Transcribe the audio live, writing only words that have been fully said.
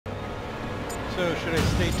So should I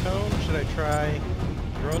stay toned? Should I try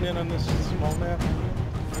Ronin on this small map?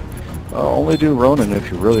 Only do Ronin if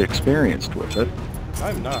you're really experienced with it.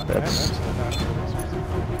 I'm not. That's... I'm not really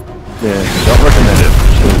experienced. Yeah, don't recommend it.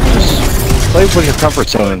 So just play with your comfort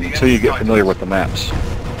zone until you get familiar with the maps. I'm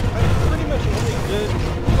pretty much only good,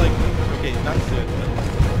 like, okay, not good,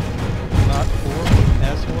 but not horrible,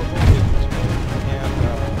 as horrible and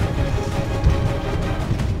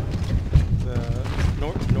the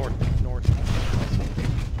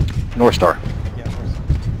North Star. Yeah, North Star.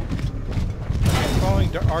 Okay, following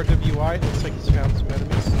RWI, it looks like he's found some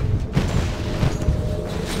enemies.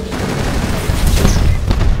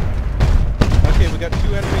 Okay, we got 2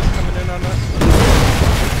 enemies coming in on us.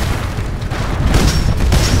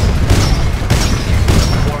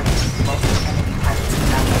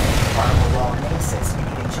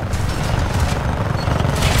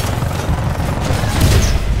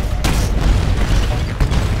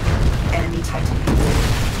 Enemy Titan.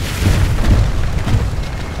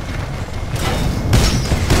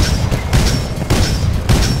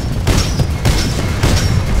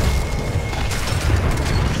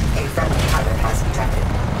 A friendly pilot has detected.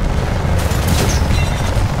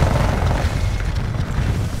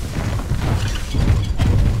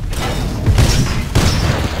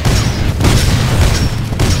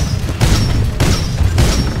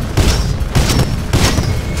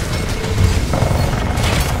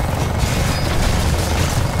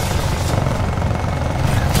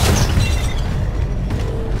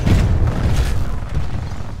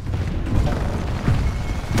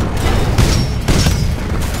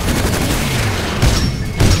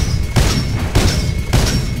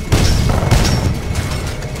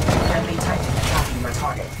 Friendly Titan attacking your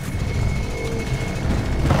target.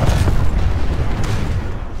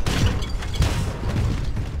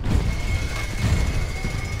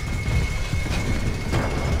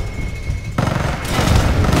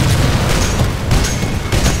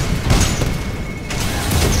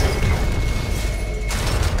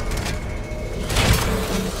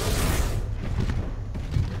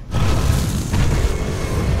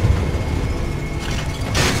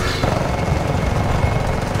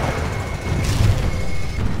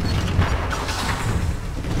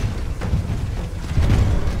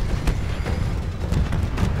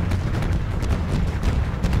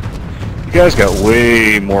 You guys got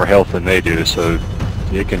way more health than they do, so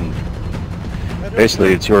you can...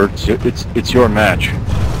 Basically, it's your match.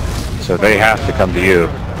 So they have to come to you.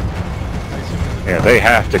 Yeah, they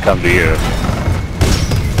have to come to you.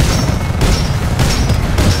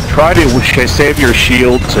 Try to save your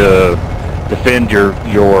shield to defend your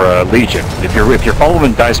Legion. If you're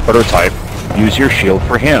following Dice Prototype, use your shield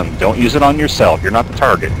for him. Don't use it on yourself. You're not the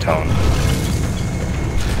target, Tone.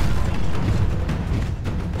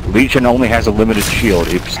 Legion only has a limited shield.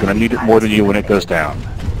 It's going to need it more than you when it goes down.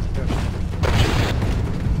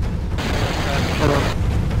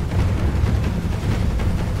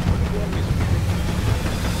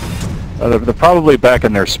 They're probably back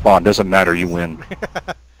in their spawn. Doesn't matter. You win.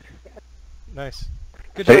 Nice.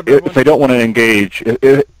 Good job, If they don't want to engage,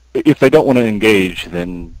 if they don't want to engage,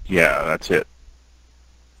 then yeah, that's it.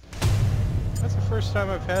 That's the first time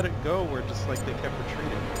I've had it go where just like they kept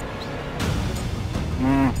retreating.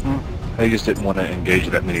 They just didn't want to engage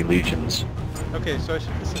that many legions. Okay, so I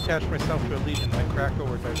should just attach myself to a Legion like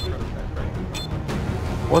Crackle or Dice Prototype,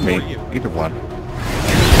 right? Or me, you. either one.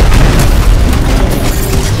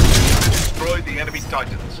 Destroy the enemy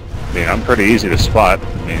Titans. Yeah, I'm pretty easy to spot.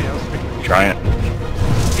 I mean, giant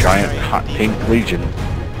hot pink Legion.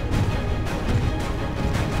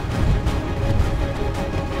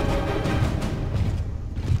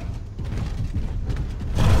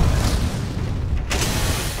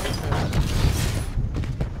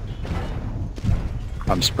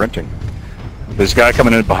 I'm sprinting. There's a guy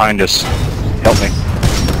coming in behind us. Help me.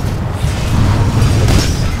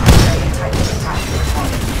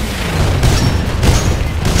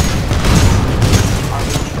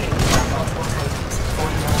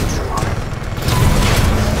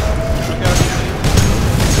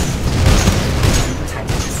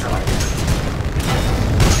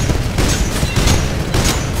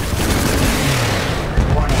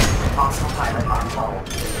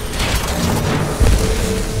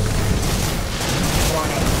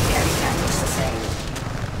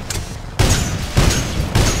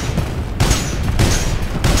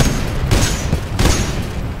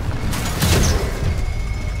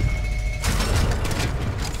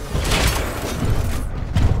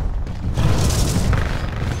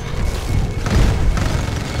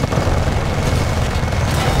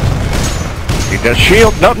 The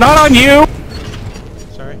shield, no, not on you!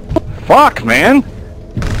 Sorry. Fuck, man!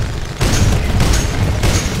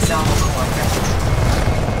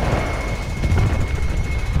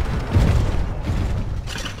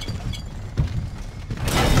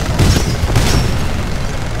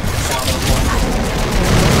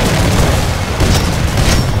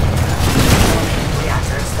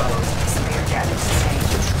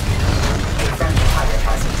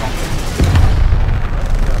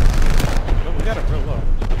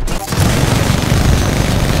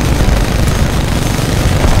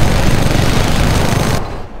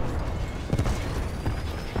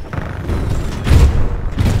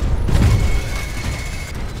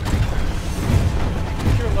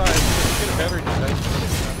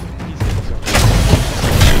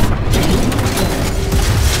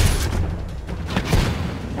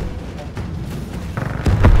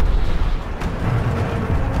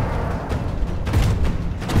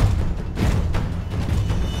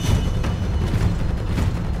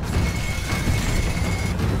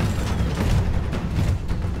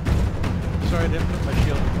 Sorry, I didn't put my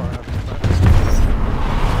shield far enough in front.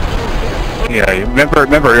 Yeah,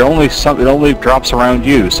 remember, it only drops around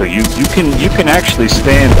you, so you can actually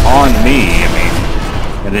stand on me. I mean,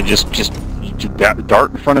 and then just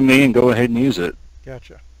dart in front of me and go ahead and use it.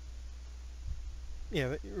 Gotcha.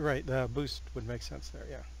 Yeah, right. The boost would make sense there.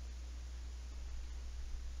 Yeah.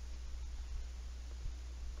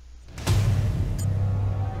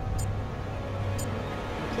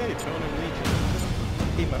 Okay, Tone and Legion.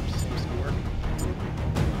 Team up seems to work.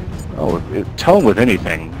 Oh, Tone with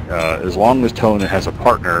anything, as long as Tone has a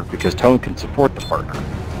partner, because Tone can support the partner.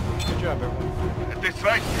 Good job, everyone. At this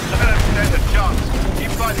rate, I don't stand a chance.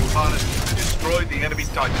 Keep fighting, partners. Destroy the enemy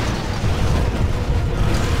Titans.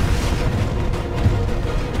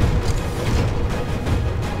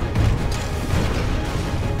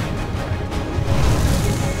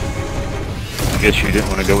 I guess you didn't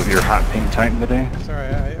want to go with your hot pink Titan today? Sorry,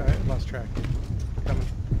 I lost track. Coming.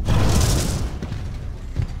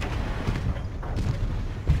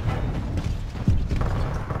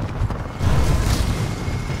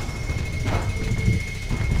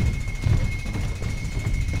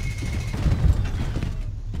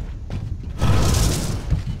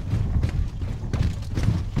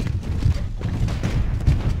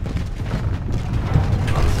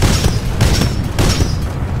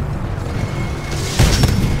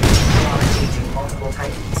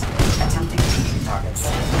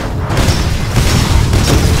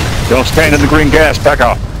 Don't stand in the green gas, back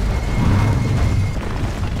off.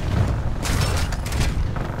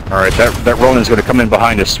 Alright, that Ronin's going to come in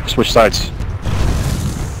behind us. Switch sides.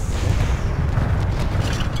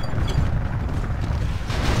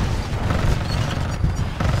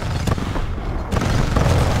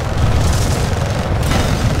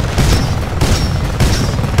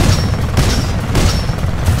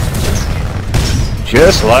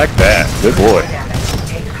 Just like that. Good boy.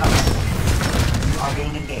 Take cover. You are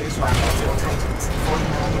being engaged by multiple Titans.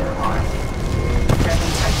 40mm arm.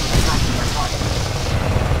 Friendly Titan attacking your target.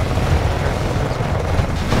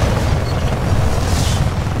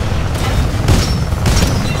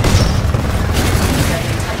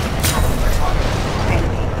 Friendly Titan attacking your target.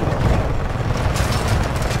 Enemy eliminated.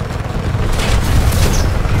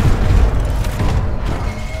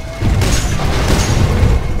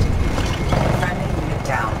 Friendly unit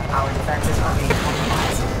down. Our defenses are being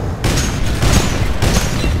compromised.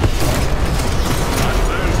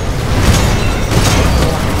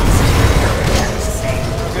 Damage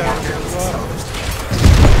sustained. Reactor exposed.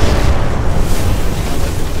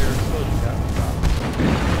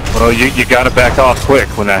 Well, you got to back off quick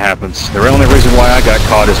when that happens. The only reason why I got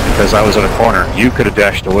caught is because I was in a corner. You could have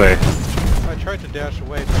dashed away. I tried to dash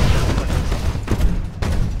away.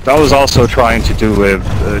 I was also trying to do an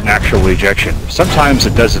actual ejection. Sometimes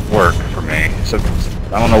it doesn't work for me. So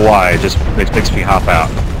I don't know why. It makes me hop out.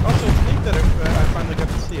 Also, I think that I finally got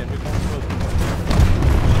to see a new console.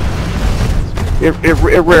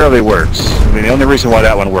 It rarely works. I mean, the only reason why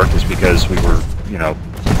that one worked is because we were, you know,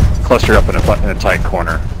 clustered up in a tight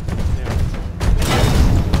corner.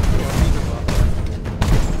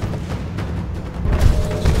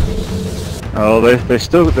 Oh, they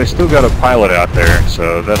still got a pilot out there,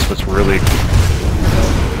 so that's what's really.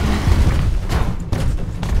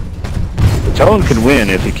 The Tone can win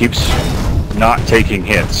if he keeps not taking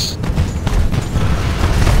hits.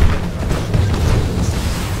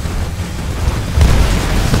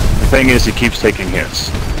 The thing is, he keeps taking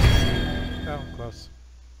hits. Oh, close.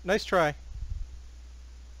 Nice try.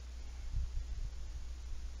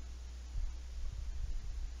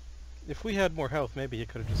 If we had more health, maybe he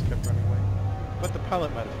could have just kept running away. But the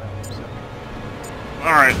pilot might have found him, so.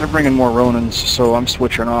 Alright, they're bringing more Ronins, so I'm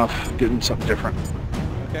switching off, getting something different.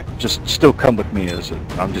 Okay, Just still come with me,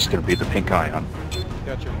 I'm just going to be the pink ion.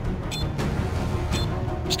 gotcha.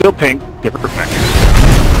 Still pink, different mech.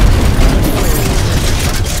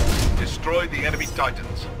 Destroy the enemy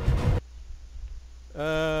Titans.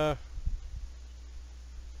 Whoa,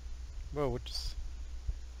 what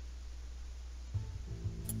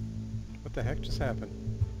the heck just happened?